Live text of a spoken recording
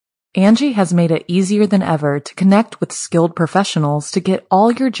Angie has made it easier than ever to connect with skilled professionals to get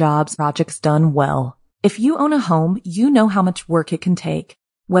all your jobs projects done well. If you own a home, you know how much work it can take,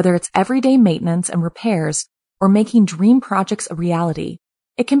 whether it's everyday maintenance and repairs or making dream projects a reality.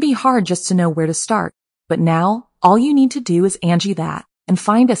 It can be hard just to know where to start, but now all you need to do is Angie that and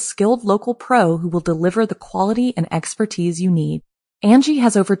find a skilled local pro who will deliver the quality and expertise you need. Angie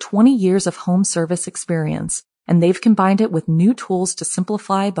has over 20 years of home service experience, and they've combined it with new tools to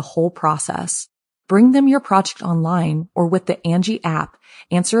simplify the whole process. Bring them your project online or with the Angie app,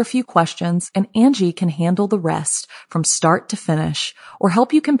 answer a few questions, and Angie can handle the rest from start to finish, or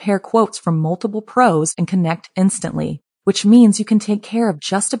help you compare quotes from multiple pros and connect instantly, which means you can take care of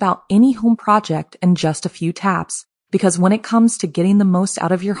just about any home project in just a few taps. Because when it comes to getting the most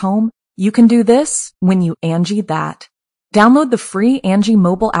out of your home, you can do this when you Angie that. Download the free Angie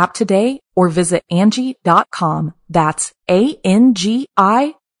mobile app today or visit Angie.com. That's ANGI.com.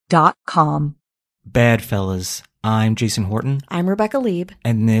 Bad fellas, I'm Jason Horton. I'm Rebecca Lieb.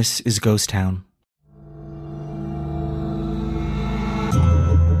 And this is Ghost Town.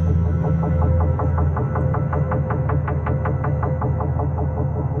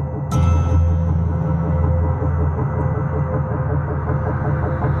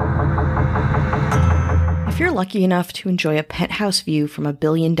 If you're lucky enough to enjoy a penthouse view from a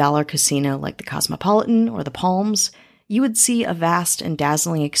billion-dollar casino like the Cosmopolitan or the Palms, you would see a vast and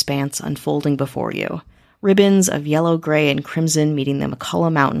dazzling expanse unfolding before you. Ribbons of yellow, gray, and crimson meeting the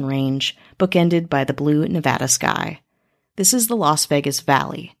McCullough mountain range, bookended by the blue Nevada sky. This is the Las Vegas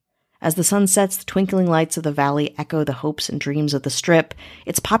Valley. As the sun sets, the twinkling lights of the valley echo the hopes and dreams of the Strip,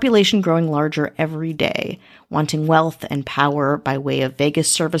 its population growing larger every day, wanting wealth and power by way of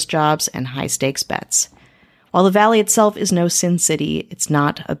Vegas service jobs and high-stakes bets. While the valley itself is no sin city, it's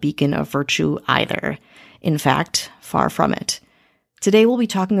not a beacon of virtue either. In fact, far from it. Today we'll be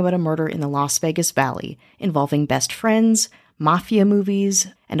talking about a murder in the Las Vegas Valley involving best friends, mafia movies,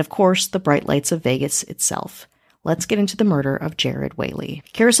 and of course the bright lights of Vegas itself. Let's get into the murder of Jared Whaley.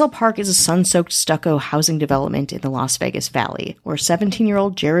 Carousel Park is a sun-soaked stucco housing development in the Las Vegas Valley, where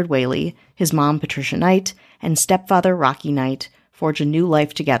 17-year-old Jared Whaley, his mom Patricia Knight, and stepfather Rocky Knight forge a new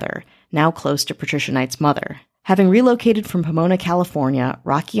life together, now close to Patricia Knight's mother. Having relocated from Pomona, California,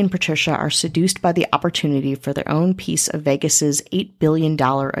 Rocky and Patricia are seduced by the opportunity for their own piece of Vegas's $8 billion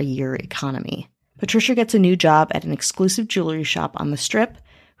a year economy. Patricia gets a new job at an exclusive jewelry shop on the Strip,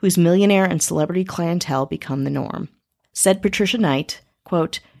 whose millionaire and celebrity clientele become the norm. Said Patricia Knight,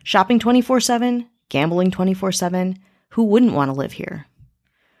 quote, "Shopping 24/7, gambling 24/7, who wouldn't want to live here?"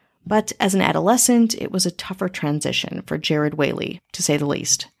 But as an adolescent, it was a tougher transition for Jared Whaley, to say the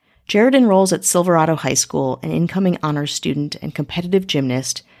least. Jared enrolls at Silverado High School, an incoming honors student and competitive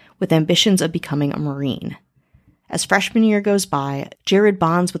gymnast with ambitions of becoming a Marine. As freshman year goes by, Jared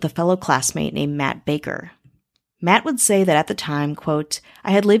bonds with a fellow classmate named Matt Baker. Matt would say that at the time, quote,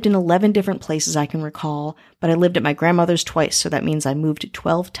 "I had lived in 11 different places I can recall, but I lived at my grandmother's twice, so that means I moved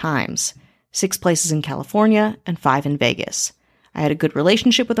 12 times, 6 places in California and 5 in Vegas. I had a good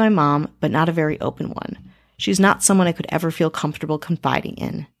relationship with my mom, but not a very open one. She's not someone I could ever feel comfortable confiding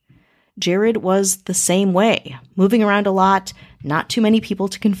in." Jared was the same way, moving around a lot, not too many people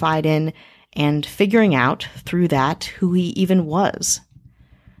to confide in, and figuring out, through that, who he even was.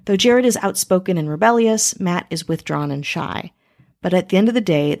 Though Jared is outspoken and rebellious, Matt is withdrawn and shy. But at the end of the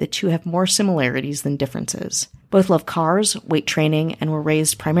day, the two have more similarities than differences. Both love cars, weight training, and were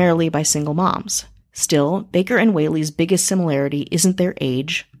raised primarily by single moms. Still, Baker and Whaley's biggest similarity isn't their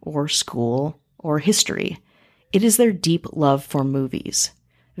age, or school, or history. It is their deep love for movies.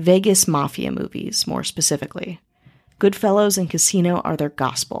 Vegas Mafia movies, more specifically. Goodfellas and Casino are their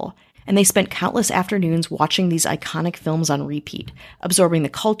gospel, and they spent countless afternoons watching these iconic films on repeat, absorbing the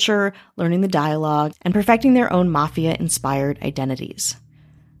culture, learning the dialogue, and perfecting their own Mafia-inspired identities.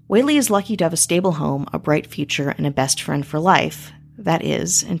 Whaley is lucky to have a stable home, a bright future, and a best friend for life. That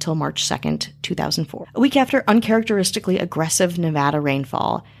is, until March 2nd, 2004. A week after uncharacteristically aggressive Nevada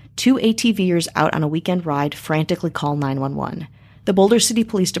rainfall, 2 ATVers out on a weekend ride frantically call 911. The Boulder City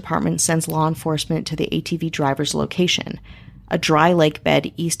Police Department sends law enforcement to the ATV driver's location, a dry lake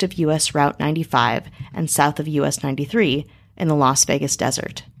bed east of U.S. Route 95 and south of U.S. 93 in the Las Vegas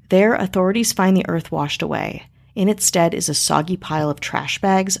desert. There, authorities find the earth washed away. In its stead is a soggy pile of trash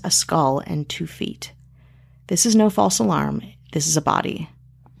bags, a skull, and 2 feet. This is no false alarm. This is a body.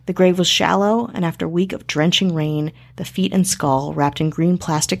 The grave was shallow, and after a week of drenching rain, the feet and skull, wrapped in green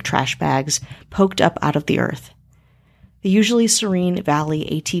plastic trash bags, poked up out of the earth. The usually serene Valley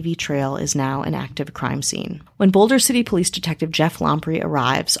ATV trail is now an active crime scene. When Boulder City Police Detective Jeff Lamprey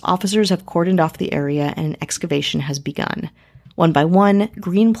arrives, officers have cordoned off the area and an excavation has begun. One by one,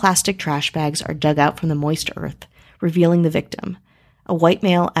 green plastic trash bags are dug out from the moist earth, revealing the victim, a white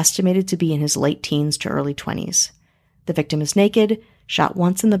male estimated to be in his late teens to early 20s. The victim is naked, shot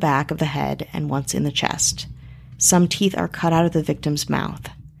once in the back of the head and once in the chest. Some teeth are cut out of the victim's mouth.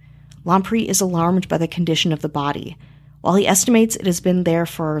 Lamprey is alarmed by the condition of the body. While he estimates it has been there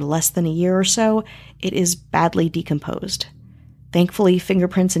for less than a year or so, it is badly decomposed. Thankfully,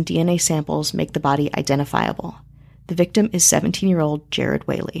 fingerprints and DNA samples make the body identifiable. The victim is 17-year-old Jared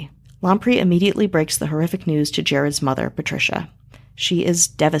Whaley. Lamprey immediately breaks the horrific news to Jared's mother, Patricia. She is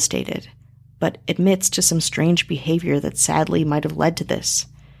devastated, but admits to some strange behavior that sadly might have led to this.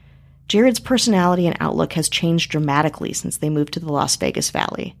 Jared's personality and outlook has changed dramatically since they moved to the Las Vegas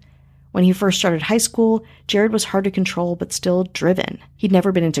Valley. When he first started high school, Jared was hard to control but still driven. He'd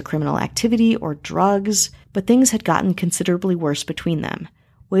never been into criminal activity or drugs, but things had gotten considerably worse between them.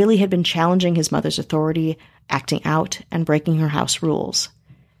 Whaley had been challenging his mother's authority, acting out, and breaking her house rules.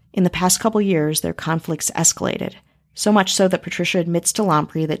 In the past couple years, their conflicts escalated, so much so that Patricia admits to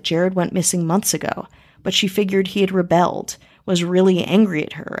Lamprey that Jared went missing months ago, but she figured he had rebelled, was really angry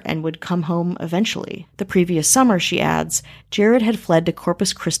at her, and would come home eventually. The previous summer, she adds, Jared had fled to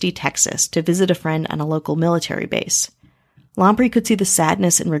Corpus Christi, Texas, to visit a friend on a local military base. Lamprey could see the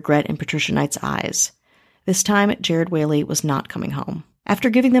sadness and regret in Patricia Knight's eyes. This time, Jared Whaley was not coming home.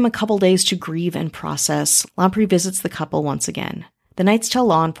 After giving them a couple days to grieve and process, Lamprey visits the couple once again. The Knights tell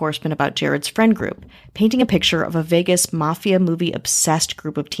law enforcement about Jared's friend group, painting a picture of a Vegas Mafia movie-obsessed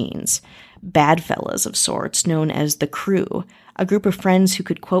group of teens. Bad fellas of sorts, known as the Crew, a group of friends who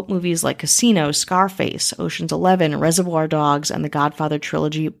could quote movies like Casino, Scarface, Ocean's 11, Reservoir Dogs, and the Godfather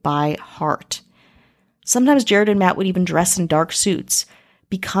trilogy by heart. Sometimes Jared and Matt would even dress in dark suits,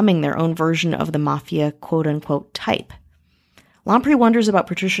 becoming their own version of the Mafia quote-unquote type. Lamprey wonders about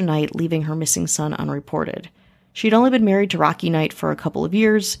Patricia Knight leaving her missing son unreported. She'd only been married to Rocky Knight for a couple of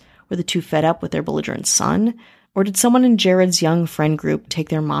years. Were the two fed up with their belligerent son? Or did someone in Jared's young friend group take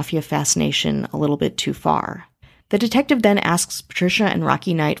their Mafia fascination a little bit too far? The detective then asks Patricia and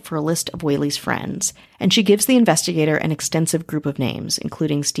Rocky Knight for a list of Whaley's friends, and she gives the investigator an extensive group of names,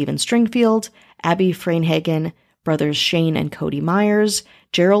 including Stephen Stringfield, Abby Freinhagen, brothers Shane and Cody Myers,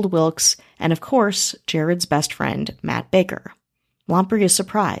 Gerald Wilkes, and of course, Jared's best friend, Matt Baker. Lamprey is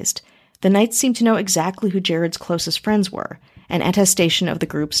surprised. The Knights seem to know exactly who Jared's closest friends were, an attestation of the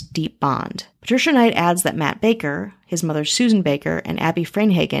group's deep bond. Patricia Knight adds that Matt Baker, his mother Susan Baker, and Abby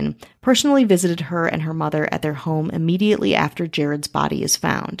Freinhagen personally visited her and her mother at their home immediately after Jared's body is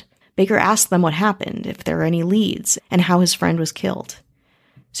found. Baker asks them what happened, if there are any leads, and how his friend was killed.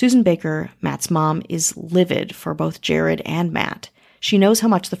 Susan Baker, Matt's mom, is livid for both Jared and Matt. She knows how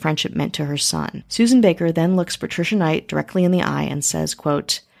much the friendship meant to her son. Susan Baker then looks Patricia Knight directly in the eye and says,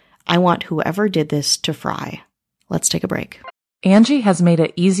 quote, "I want whoever did this to fry." Let's take a break. Angie has made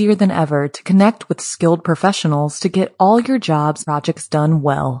it easier than ever to connect with skilled professionals to get all your jobs projects done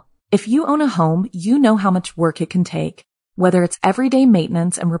well. If you own a home, you know how much work it can take, whether it's everyday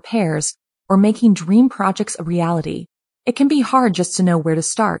maintenance and repairs or making dream projects a reality. It can be hard just to know where to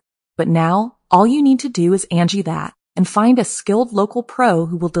start, but now all you need to do is Angie that and find a skilled local pro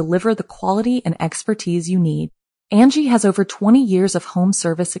who will deliver the quality and expertise you need. Angie has over 20 years of home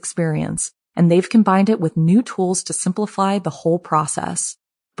service experience, and they've combined it with new tools to simplify the whole process.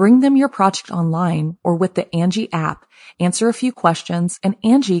 Bring them your project online or with the Angie app, answer a few questions, and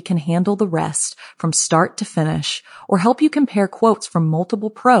Angie can handle the rest from start to finish or help you compare quotes from multiple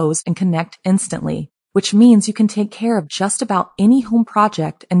pros and connect instantly, which means you can take care of just about any home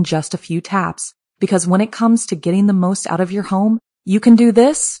project in just a few taps. Because when it comes to getting the most out of your home, you can do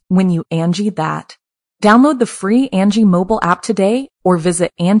this when you Angie that. Download the free Angie mobile app today or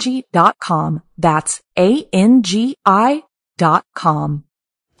visit Angie.com. That's ANGI.com.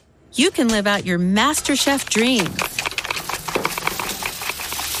 You can live out your MasterChef dreams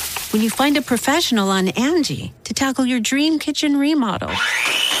when you find a professional on Angie to tackle your dream kitchen remodel.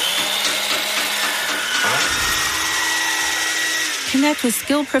 Connect with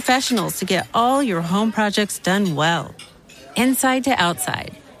skilled professionals to get all your home projects done well. Inside to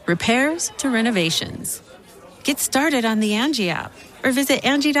outside, repairs to renovations. Get started on the Angie app or visit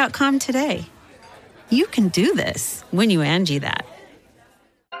Angie.com today. You can do this when you Angie that.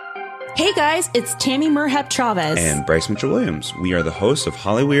 Hey, Hey guys, it's Tammy Merhep Chavez. And Bryce Mitchell-Williams. We are the hosts of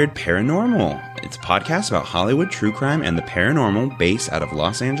Hollyweird Paranormal. It's a podcast about Hollywood true crime and the paranormal based out of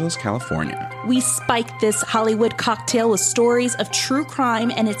Los Angeles, California. We spike this Hollywood cocktail with stories of true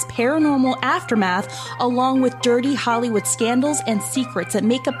crime and its paranormal aftermath, along with dirty Hollywood scandals and secrets that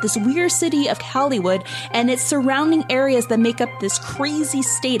make up this weird city of Hollywood and its surrounding areas that make up this crazy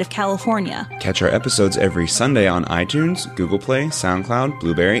state of California. Catch our episodes every Sunday on iTunes, Google Play, SoundCloud,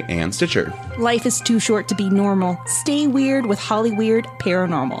 Blueberry, and Stitcher. Life is too short to be normal. Stay weird with Hollyweird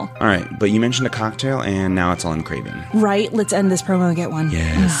Paranormal. All right, but you mentioned a cocktail, and now it's all in Craven. Right, let's end this promo and get one.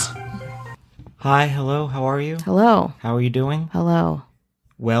 Yes. Hi, hello, how are you? Hello. How are you doing? Hello.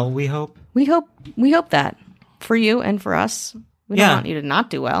 Well, we hope. We hope that for you and for us. We don't want you to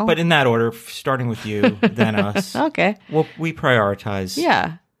not do well. But in that order, starting with you, then us. Okay. Well, we prioritize.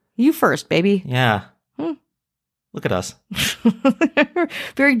 Yeah. You first, baby. Yeah. Look at us.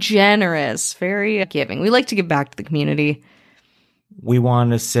 Very generous, very giving. We like to give back to the community. We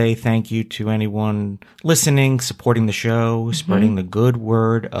want to say thank you to anyone listening, supporting the show, spreading the good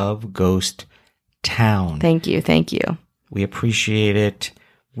word of Ghost Town. Thank you. Thank you. We appreciate it.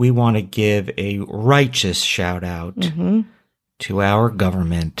 We want to give a righteous shout out to our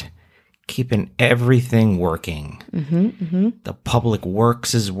government, keeping everything working. The public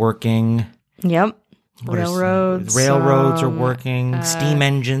works is working. Yep. Railroads are working. Steam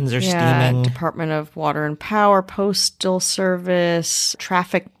engines are steaming. Department of Water and Power, Postal Service,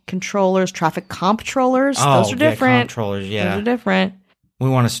 traffic controllers, traffic comptrollers. Those are different. Comptrollers, yeah. Those are different. We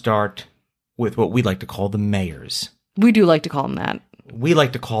want to start with what we like to call the mayors. We do like to call them that. We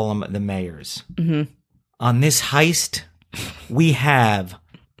like to call them the mayors. On this heist, we have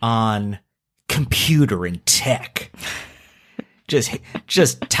on computer and tech.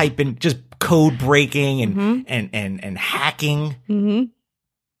 Just typing, just code breaking and hacking.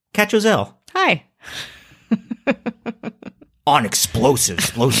 Catch Ozell. Hi. On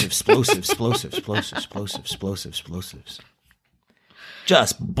explosives.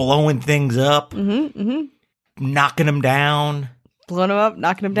 Just blowing things up. Knocking them down. Blowing them up,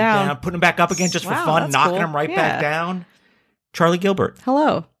 knocking them down. Putting them back up again just for fun. Knocking them right back down. Charlie Gilbert.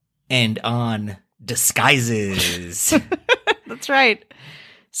 Hello. And on disguises. That's right.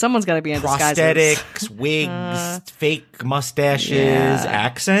 Someone's got to be in disguises. Prosthetics, wigs, fake mustaches,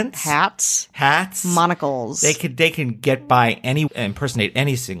 accents, hats, monocles. They can get by impersonate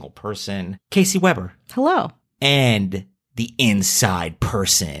any single person. Casey Weber. Hello. And the inside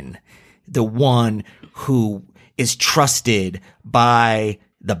person, the one who is trusted by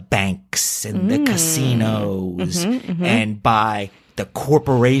the banks and the casinos and by the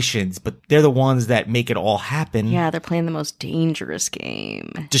corporations, but they're the ones that make it all happen. Yeah, they're playing the most dangerous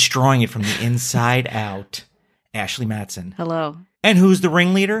game. Destroying it from the inside out. Ashley Matson. Hello. And who's the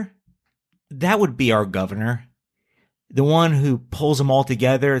ringleader? That would be our governor. The one who pulls them all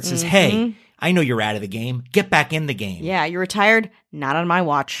together and says, hey, I know you're out of the game. Get back in the game. Yeah, you're retired. Not on my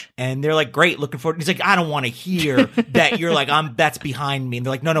watch. And they're like, great, looking forward. He's like, I don't want to hear that you're like, that's behind me. And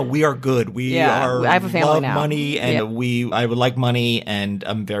they're like, no, we are good. We are. I have a family love now. Money, and I would like money, and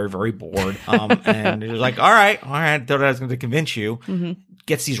I'm very, very bored. And he's like, all right. Thought I was going to convince you.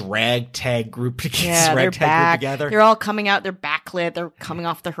 Gets these ragtag group together. They're all coming out. They're backlit. They're coming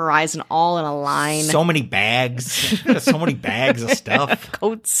off the horizon, all in a line. So many bags. So many bags of stuff.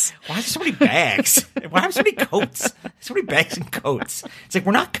 Coats. Why are there so many bags? Why are so many coats? So many bags and coats. It's like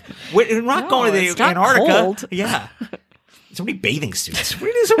we're not going to the Antarctica. Cold. Yeah. So many bathing suits. What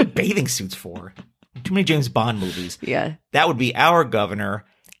are there so many bathing suits for? Too many James Bond movies. Yeah. That would be our governor.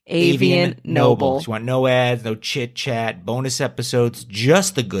 Avian Noble. You want no ads, no chit chat, bonus episodes,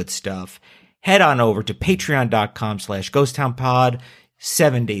 just the good stuff. Head on over to patreon.com/ghosttownpod.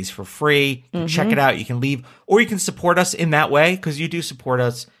 7 days for free. Check it out. You can leave, or you can support us in that way, because you do support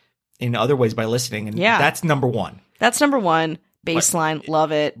us in other ways by listening. And that's number one. That's number one. Baseline.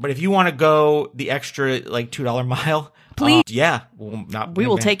 Love it. But if you want to go the extra like $2 mile, please. We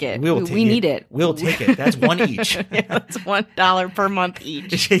will take it. We need it. We'll take it. That's one each. That's $1 per month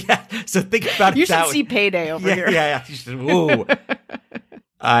each. Yeah. So think about it. You should see Payday over here. Yeah. Ooh.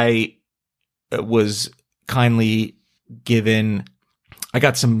 I was kindly given. I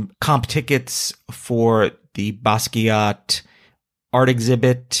got some comp tickets for the Basquiat art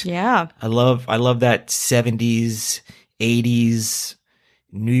exhibit. Yeah. I love that 70s, 80s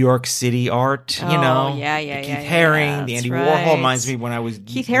New York City art, Keith Haring, the Andy Warhol reminds me when I was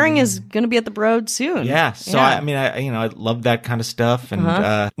Keith Haring is going to be at the Broad soon. Yeah. So I love that kind of stuff, and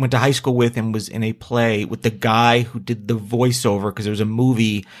went to high school with and was in a play with the guy who did the voiceover, because there was a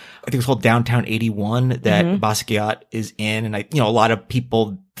movie, I think it's called Downtown 81, that Basquiat is in, and a lot of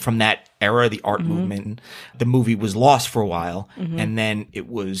people from that era, the art movement. The movie was lost for a while, and then it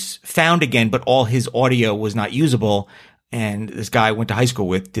was found again, but all his audio was not usable. And this guy I went to high school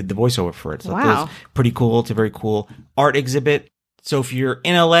with did the voiceover for it. So that was pretty cool. It's a very cool art exhibit. So if you're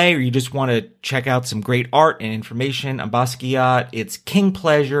in LA or you just want to check out some great art and information on Basquiat, it's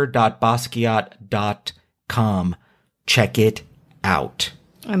kingpleasure.basquiat.com. Check it out.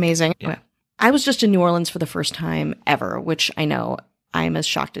 Amazing. Yeah. I was just in New Orleans for the first time ever, which I know I'm as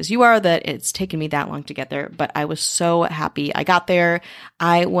shocked as you are that it's taken me that long to get there, but I was so happy I got there.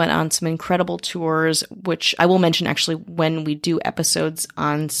 I went on some incredible tours, which I will mention actually when we do episodes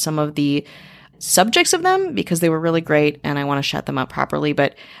on some of the subjects of them, because they were really great and I want to shut them up properly.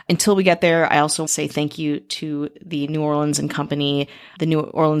 But until we get there, I also say thank you to the New Orleans and Company, the New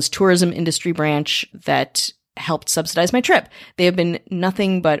Orleans tourism industry branch that helped subsidize my trip. They have been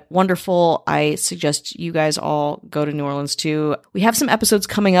nothing but wonderful. I suggest you guys all go to New Orleans too. We have some episodes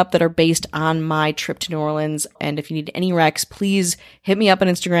coming up that are based on my trip to New Orleans. And if you need any recs, please hit me up on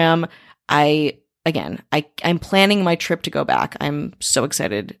Instagram. I'm planning my trip to go back. I'm so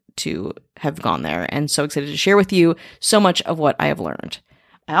excited to have gone there and so excited to share with you so much of what I have learned.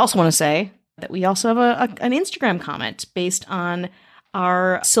 I also want to say that we also have an Instagram comment based on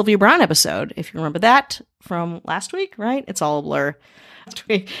our Sylvia Brown episode. If you remember that from last week, right? It's all a blur.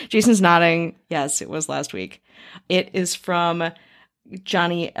 Jason's nodding. Yes, it was last week. It is from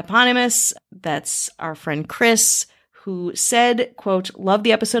Johnny Eponymous. That's our friend Chris, who said, quote, "Love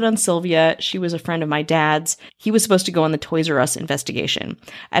the episode on Sylvia. She was a friend of my dad's. He was supposed to go on the Toys R Us investigation.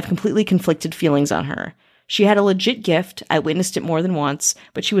 I have completely conflicted feelings on her. She had a legit gift. I witnessed it more than once,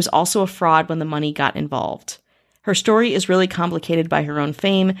 but she was also a fraud when the money got involved. Her story is really complicated by her own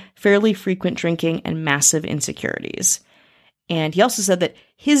fame, fairly frequent drinking, and massive insecurities." And he also said that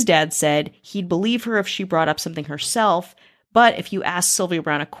his dad said he'd believe her if she brought up something herself, but if you ask Sylvia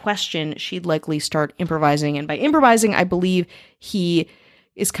Brown a question, she'd likely start improvising. And by improvising, I believe he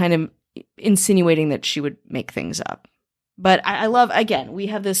is kind of insinuating that she would make things up. But I love, again, we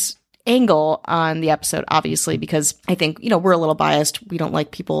have this angle on the episode, obviously, because I think, we're a little biased. We don't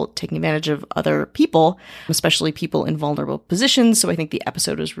like people taking advantage of other people, especially people in vulnerable positions. So I think the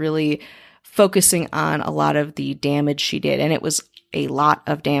episode was really focusing on a lot of the damage she did. And it was a lot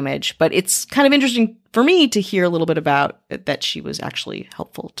of damage, but it's kind of interesting for me to hear a little bit about that she was actually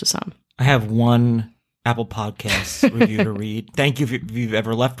helpful to some. I have one Apple Podcasts review to read. Thank you if you've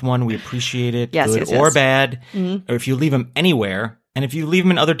ever left one. We appreciate it, good or bad. Or if you leave them anywhere, and if you leave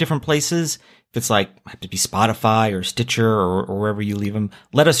them in other different places, if it's like, have to be Spotify or Stitcher or wherever you leave them,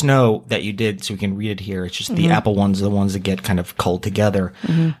 let us know that you did so we can read it here. It's just the Apple ones are the ones that get kind of culled together.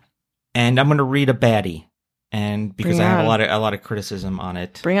 And I'm going to read a baddie. And because I have a lot of criticism on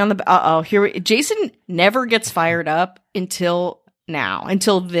it. Bring on the Jason never gets fired up until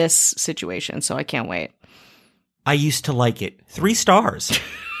this situation. So I can't wait. I used to like it. 3 stars.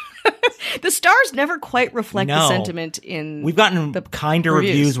 The stars never quite reflect the sentiment in. We've gotten the kinder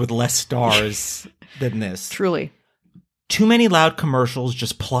reviews with less stars than this. Truly. Too many loud commercials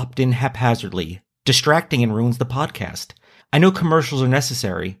just plopped in haphazardly, distracting and ruins the podcast. I know commercials are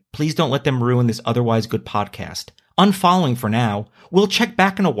necessary. Please don't let them ruin this otherwise good podcast. Unfollowing for now. We'll check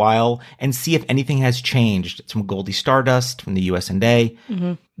back in a while and see if anything has changed. It's from Goldie Stardust from the USA.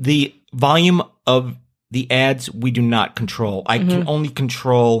 The volume of the ads we do not control. I can only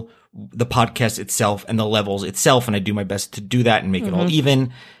control the podcast itself and the levels itself, and I do my best to do that and make it all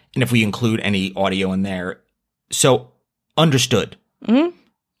even. And if we include any audio in there. So, understood.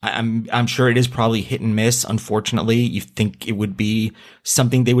 I'm sure it is probably hit and miss. Unfortunately, you think it would be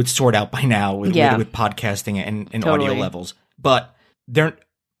something they would sort out by now with podcasting and audio levels, but they're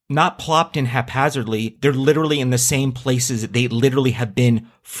not plopped in haphazardly. They're literally in the same places that they literally have been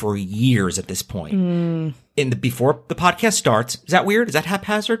for years at this point. Before the podcast starts, is that weird? Is that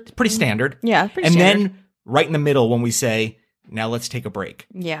haphazard? It's pretty standard. Yeah, pretty and standard. Then right in the middle when we say, now let's take a break.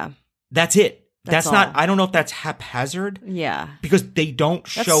 Yeah. That's it. That's all. not, I don't know if that's haphazard. Yeah. Because they don't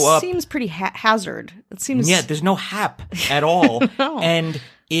show up. Seems pretty hazard. It seems. Yeah, there's no hap at all. No. And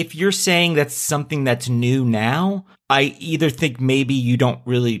if you're saying that's something that's new now, I either think maybe you don't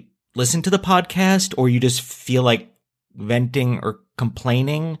really listen to the podcast or you just feel like venting or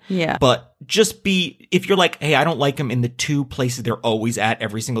complaining. Yeah. But if you're like, hey, I don't like them in the 2 places they're always at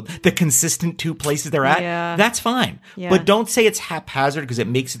the consistent 2 places they're at, that's fine. Yeah. But don't say it's haphazard because it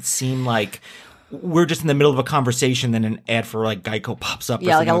makes it seem like we're just in the middle of a conversation, then an ad for like Geico pops up.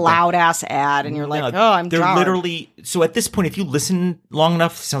 Yeah, like a loud ass ad, and you're like, oh, I'm They're jarred. literally, so at this point, if you listen long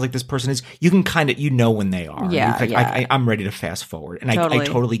enough, sounds like this person is, you can kind of, when they are. Yeah, I'm ready to fast forward. And totally. I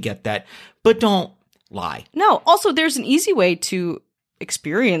totally get that. But don't lie. No, also, there's an easy way to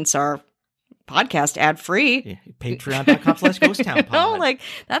experience our podcast ad-free. Yeah, Patreon.com/ghosttownpod. No, like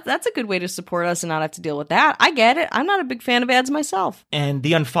that's a good way to support us and not have to deal with that. I get it. I'm not a big fan of ads myself. And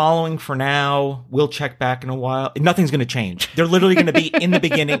the unfollowing for now, we'll check back in a while. Nothing's going to change. They're literally going to be in the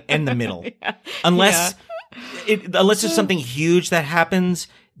beginning and the middle. Yeah. Unless there's something huge that happens,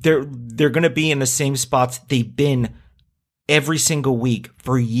 they're going to be in the same spots they've been every single week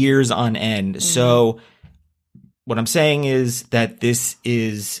for years on end. Mm-hmm. So what I'm saying is that this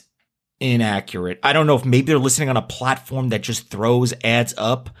is inaccurate. I don't know if maybe they're listening on a platform that just throws ads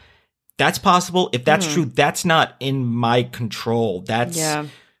up. That's possible. If that's true, that's not in my control.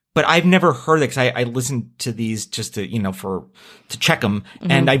 But I've never heard that, because I listen to these just to, to check them.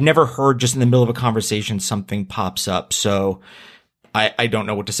 Mm-hmm. And I've never heard just in the middle of a conversation, something pops up. So I don't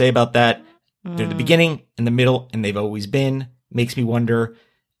know what to say about that. They're the beginning and the middle, and they've always been. Makes me wonder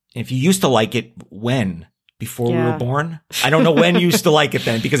if you used to like it, when? Before we were born? I don't know when you used to like it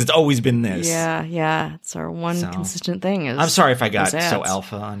then, because it's always been this. Yeah. It's our one consistent thing. I'm sorry if I got so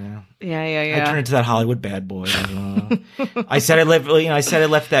alpha on you. Yeah. I turned into that Hollywood bad boy. I said I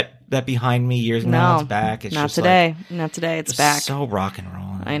left that behind me years ago. Now it's back. It's not just today. Not today. It's back. So rock and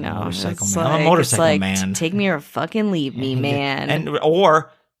roll. I know. Motorcycle man. I'm a motorcycle man. Take me or fucking leave me, man.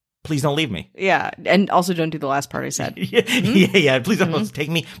 Or please don't leave me. Yeah. And also don't do the last part I said. Yeah. Please don't take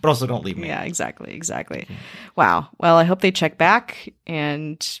me, but also don't leave me. Yeah, exactly. Wow. Well, I hope they check back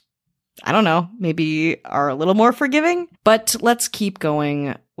and, I don't know, maybe are a little more forgiving. But let's keep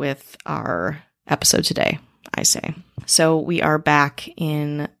going with our episode today, I say. So we are back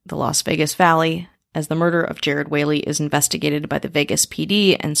in the Las Vegas Valley as the murder of Jared Whaley is investigated by the Vegas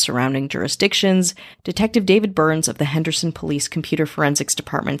PD and surrounding jurisdictions. Detective David Burns of the Henderson Police Computer Forensics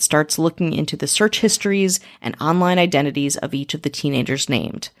Department starts looking into the search histories and online identities of each of the teenagers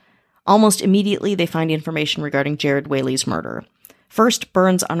named. Almost immediately, they find information regarding Jared Whaley's murder. First,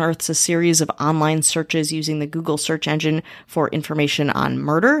 Burns unearths a series of online searches using the Google search engine for information on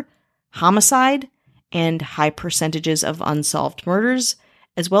murder, homicide, and high percentages of unsolved murders,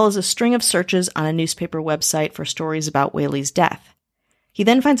 as well as a string of searches on a newspaper website for stories about Whaley's death. He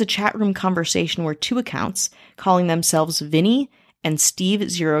then finds a chat room conversation where two accounts, calling themselves Vinny and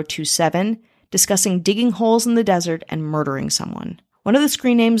Steve027, discussing digging holes in the desert and murdering someone. One of the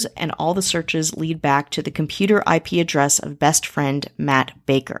screen names and all the searches lead back to the computer IP address of best friend Matt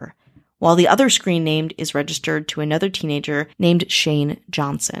Baker, while the other screen named is registered to another teenager named Shane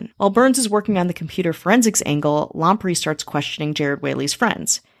Johnson. While Burns is working on the computer forensics angle, Lamprey starts questioning Jared Whaley's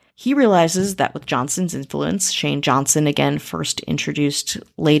friends. He realizes that with Johnson's influence, Shane Johnson again first introduced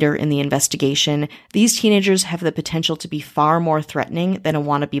later in the investigation, these teenagers have the potential to be far more threatening than a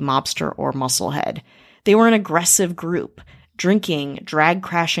wannabe mobster or musclehead. They were an aggressive group, drinking, drag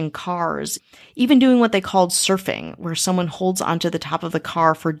crashing cars, even doing what they called surfing, where someone holds onto the top of the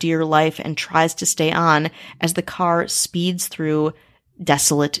car for dear life and tries to stay on as the car speeds through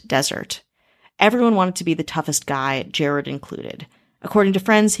desolate desert. Everyone wanted to be the toughest guy, Jared included. According to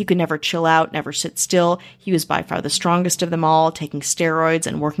friends, he could never chill out, never sit still. He was by far the strongest of them all, taking steroids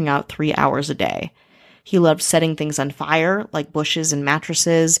and working out 3 hours a day. He loved setting things on fire, like bushes and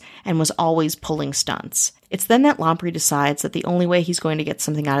mattresses, and was always pulling stunts. It's then that Lamprey decides that the only way he's going to get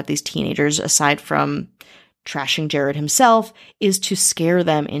something out of these teenagers, aside from trashing Jared himself, is to scare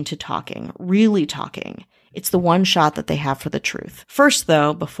them into talking, really talking. It's the one shot that they have for the truth. First,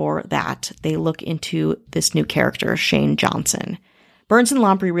 though, before that, they look into this new character, Shane Johnson. Burns and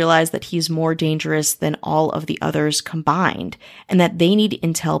Lamprey realize that he's more dangerous than all of the others combined, and that they need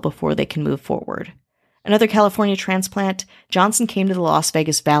intel before they can move forward. Another California transplant, Johnson came to the Las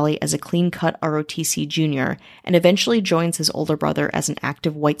Vegas Valley as a clean-cut ROTC junior and eventually joins his older brother as an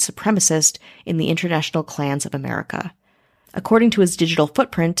active white supremacist in the International Clans of America. According to his digital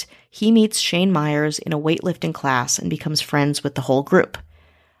footprint, he meets Shane Myers in a weightlifting class and becomes friends with the whole group.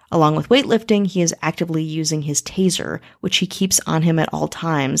 Along with weightlifting, he is actively using his taser, which he keeps on him at all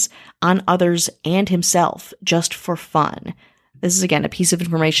times, on others and himself, just for fun. This is, again, a piece of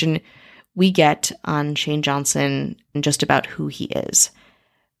information we get on Shane Johnson and just about who he is.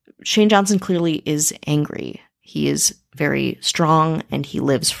 Shane Johnson clearly is angry. He is very strong and he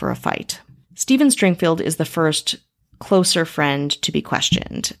lives for a fight. Stephen Stringfield is the first closer friend to be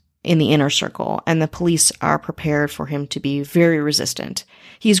questioned in the inner circle, and the police are prepared for him to be very resistant.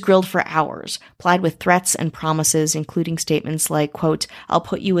 He's grilled for hours, plied with threats and promises, including statements like, quote, "I'll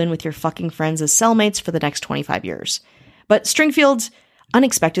put you in with your fucking friends as cellmates for the next 25 years. But Stringfield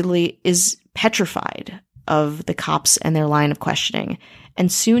unexpectedly is petrified of the cops and their line of questioning,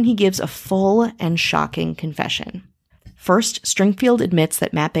 and soon he gives a full and shocking confession. First, Stringfield admits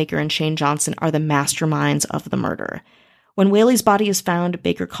that Matt Baker and Shane Johnson are the masterminds of the murder. When Whaley's body is found,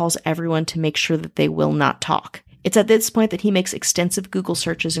 Baker calls everyone to make sure that they will not talk. It's at this point that he makes extensive Google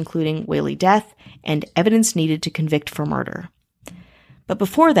searches including Whaley death and evidence needed to convict for murder. But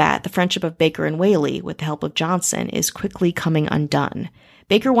before that, the friendship of Baker and Whaley, with the help of Johnson, is quickly coming undone.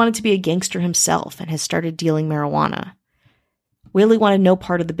 Baker wanted to be a gangster himself and has started dealing marijuana. Whaley wanted no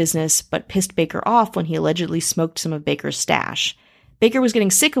part of the business, but pissed Baker off when he allegedly smoked some of Baker's stash. Baker was getting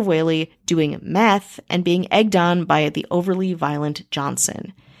sick of Whaley doing meth and being egged on by the overly violent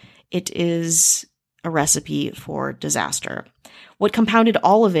Johnson. It is a recipe for disaster. What compounded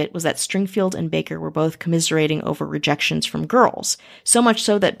all of it was that Stringfield and Baker were both commiserating over rejections from girls, so much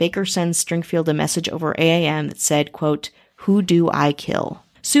so that Baker sends Stringfield a message over AAM that said, quote, "Who do I kill?"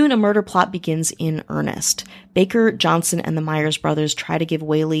 Soon a murder plot begins in earnest. Baker, Johnson, and the Myers brothers try to give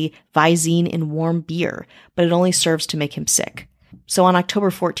Whaley Visine in warm beer, but it only serves to make him sick. So on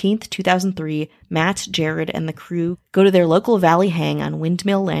October 14th, 2003, Matt, Jared, and the crew go to their local valley hang on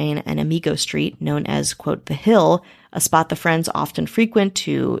Windmill Lane and Amigo Street, known as, quote, the Hill, a spot the friends often frequent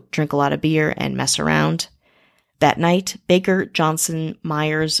to drink a lot of beer and mess around. That night, Baker, Johnson,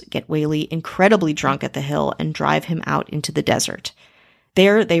 Myers get Whaley incredibly drunk at the Hill and drive him out into the desert.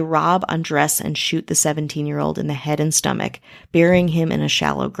 There, they rob, undress, and shoot the 17-year-old in the head and stomach, burying him in a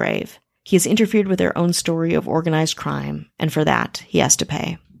shallow grave. He has interfered with their own story of organized crime, and for that, he has to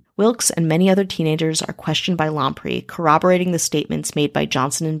pay. Wilkes and many other teenagers are questioned by Lamprey, corroborating the statements made by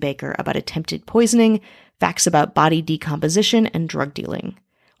Johnson and Baker about attempted poisoning, facts about body decomposition, and drug dealing.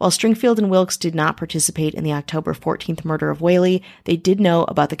 While Stringfield and Wilkes did not participate in the October 14th murder of Whaley, they did know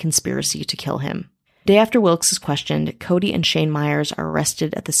about the conspiracy to kill him. Day after Wilkes is questioned, Cody and Shane Myers are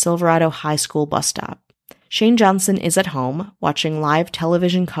arrested at the Silverado High School bus stop. Shane Johnson is at home, watching live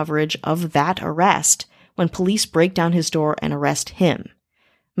television coverage of that arrest, when police break down his door and arrest him.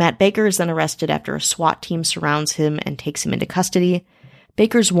 Matt Baker is then arrested after a SWAT team surrounds him and takes him into custody.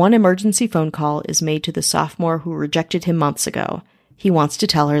 Baker's one emergency phone call is made to the sophomore who rejected him months ago. He wants to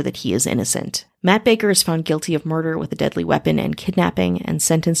tell her that he is innocent. Matt Baker is found guilty of murder with a deadly weapon and kidnapping and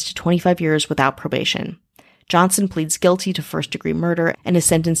sentenced to 25 years without probation. Johnson pleads guilty to first-degree murder and is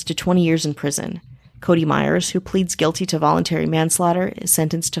sentenced to 20 years in prison. Cody Myers, who pleads guilty to voluntary manslaughter, is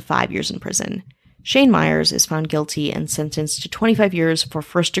sentenced to 5 years in prison. Shane Myers is found guilty and sentenced to 25 years for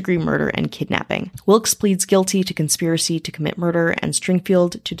first-degree murder and kidnapping. Wilkes pleads guilty to conspiracy to commit murder and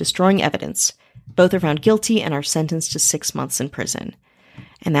Stringfield to destroying evidence. Both are found guilty and are sentenced to 6 months in prison.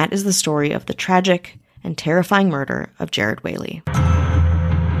 And that is the story of the tragic and terrifying murder of Jared Whaley.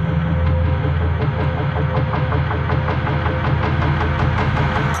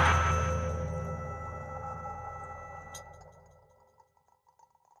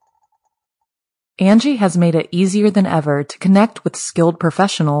 Angie has made it easier than ever to connect with skilled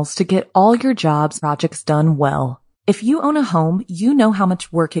professionals to get all your jobs projects done well. If you own a home, you know how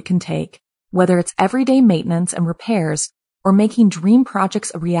much work it can take, whether it's everyday maintenance and repairs or making dream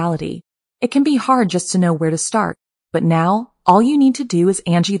projects a reality. It can be hard just to know where to start, but now all you need to do is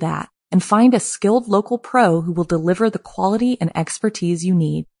Angie that and find a skilled local pro who will deliver the quality and expertise you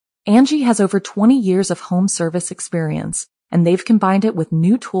need. Angie has over 20 years of home service experience, and they've combined it with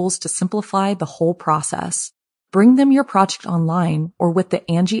new tools to simplify the whole process. Bring them your project online or with the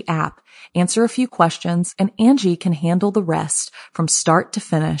Angie app, answer a few questions, and Angie can handle the rest from start to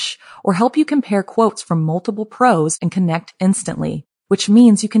finish or help you compare quotes from multiple pros and connect instantly, which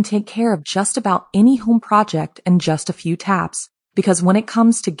means you can take care of just about any home project in just a few taps. Because when it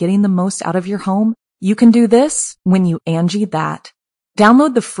comes to getting the most out of your home, you can do this when you Angie that.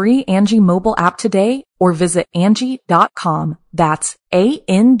 Download the free Angie mobile app today or visit Angie.com. That's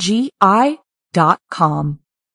ANGI.com.